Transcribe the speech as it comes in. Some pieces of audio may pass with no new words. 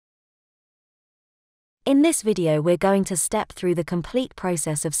In this video we're going to step through the complete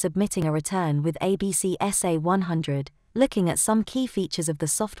process of submitting a return with ABC SA100, looking at some key features of the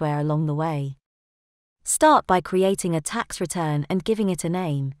software along the way. Start by creating a tax return and giving it a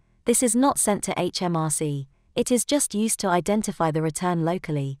name. This is not sent to HMRC, it is just used to identify the return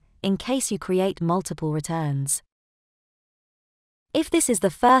locally, in case you create multiple returns. If this is the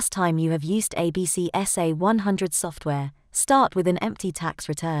first time you have used ABC SA100 software, start with an empty tax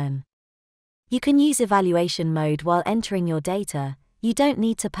return. You can use evaluation mode while entering your data. You don't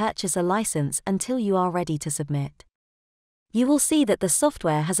need to purchase a license until you are ready to submit. You will see that the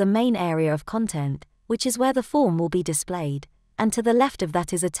software has a main area of content, which is where the form will be displayed, and to the left of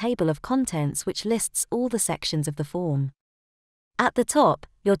that is a table of contents which lists all the sections of the form. At the top,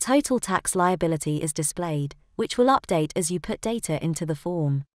 your total tax liability is displayed, which will update as you put data into the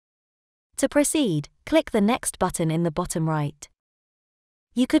form. To proceed, click the Next button in the bottom right.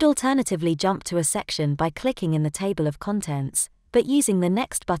 You could alternatively jump to a section by clicking in the table of contents, but using the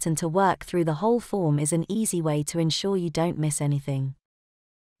Next button to work through the whole form is an easy way to ensure you don't miss anything.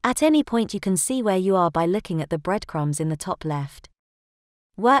 At any point you can see where you are by looking at the breadcrumbs in the top left.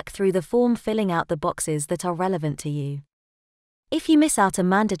 Work through the form filling out the boxes that are relevant to you. If you miss out a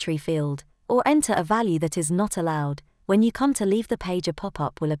mandatory field, or enter a value that is not allowed, when you come to leave the page a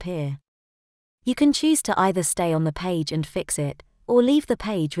pop-up will appear. You can choose to either stay on the page and fix it, or leave the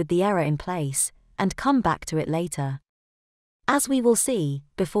page with the error in place, and come back to it later. As we will see,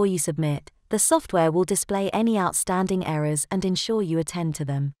 before you submit, the software will display any outstanding errors and ensure you attend to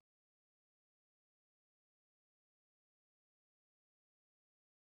them.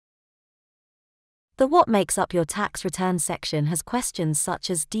 The What Makes Up Your Tax Return section has questions such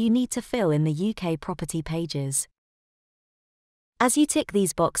as do you need to fill in the UK property pages? As you tick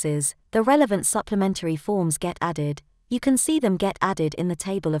these boxes, the relevant supplementary forms get added. You can see them get added in the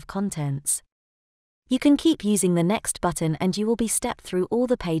table of contents. You can keep using the Next button and you will be stepped through all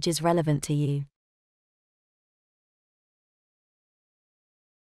the pages relevant to you.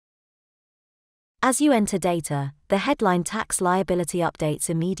 As you enter data, the headline tax liability updates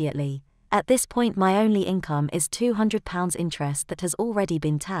immediately. At this point my only income is £200 interest that has already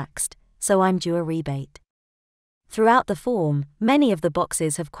been taxed, so I'm due a rebate. Throughout the form, many of the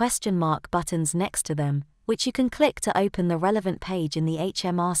boxes have question mark buttons next to them, which you can click to open the relevant page in the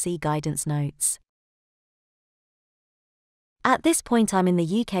HMRC guidance notes. At this point I'm in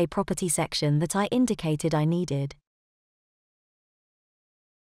the UK property section that I indicated I needed.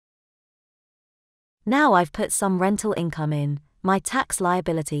 Now I've put some rental income in, my tax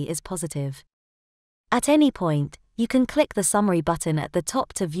liability is positive. At any point, you can click the summary button at the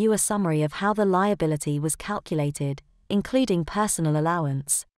top to view a summary of how the liability was calculated, including personal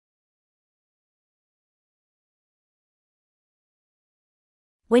allowance.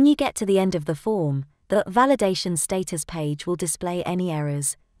 When you get to the end of the form, the validation status page will display any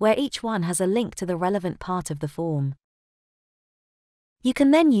errors, where each one has a link to the relevant part of the form. You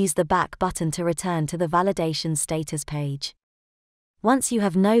can then use the back button to return to the validation status page. Once you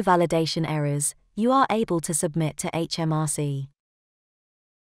have no validation errors, you are able to submit to HMRC.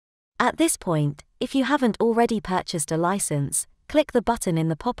 At this point, if you haven't already purchased a license, click the button in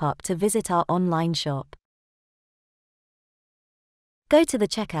the pop-up to visit our online shop. Go to the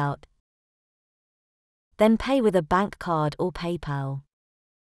checkout. Then pay with a bank card or PayPal.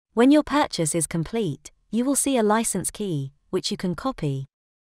 When your purchase is complete, you will see a license key, which you can copy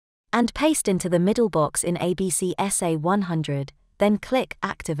and paste into the middle box in ABC SA100, then click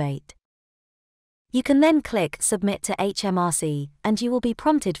Activate. You can then click Submit to HMRC, and you will be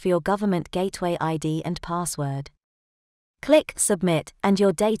prompted for your government gateway ID and password. Click Submit, and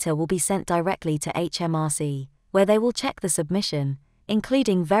your data will be sent directly to HMRC, where they will check the submission,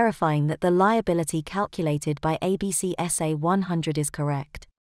 including verifying that the liability calculated by ABC SA100 is correct.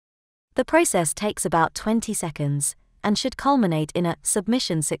 The process takes about 20 seconds, and should culminate in a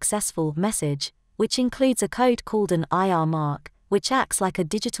Submission Successful message, which includes a code called an IR mark, which acts like a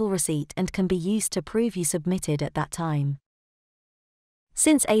digital receipt and can be used to prove you submitted at that time.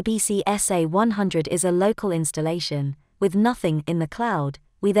 Since ABC SA100 is a local installation, with nothing in the cloud,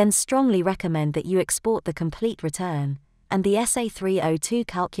 we then strongly recommend that you export the complete return and the SA302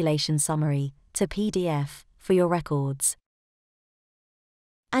 calculation summary to PDF for your records.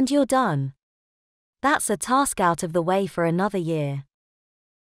 And you're done. That's a task out of the way for another year.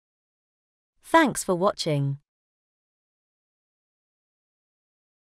 Thanks for watching.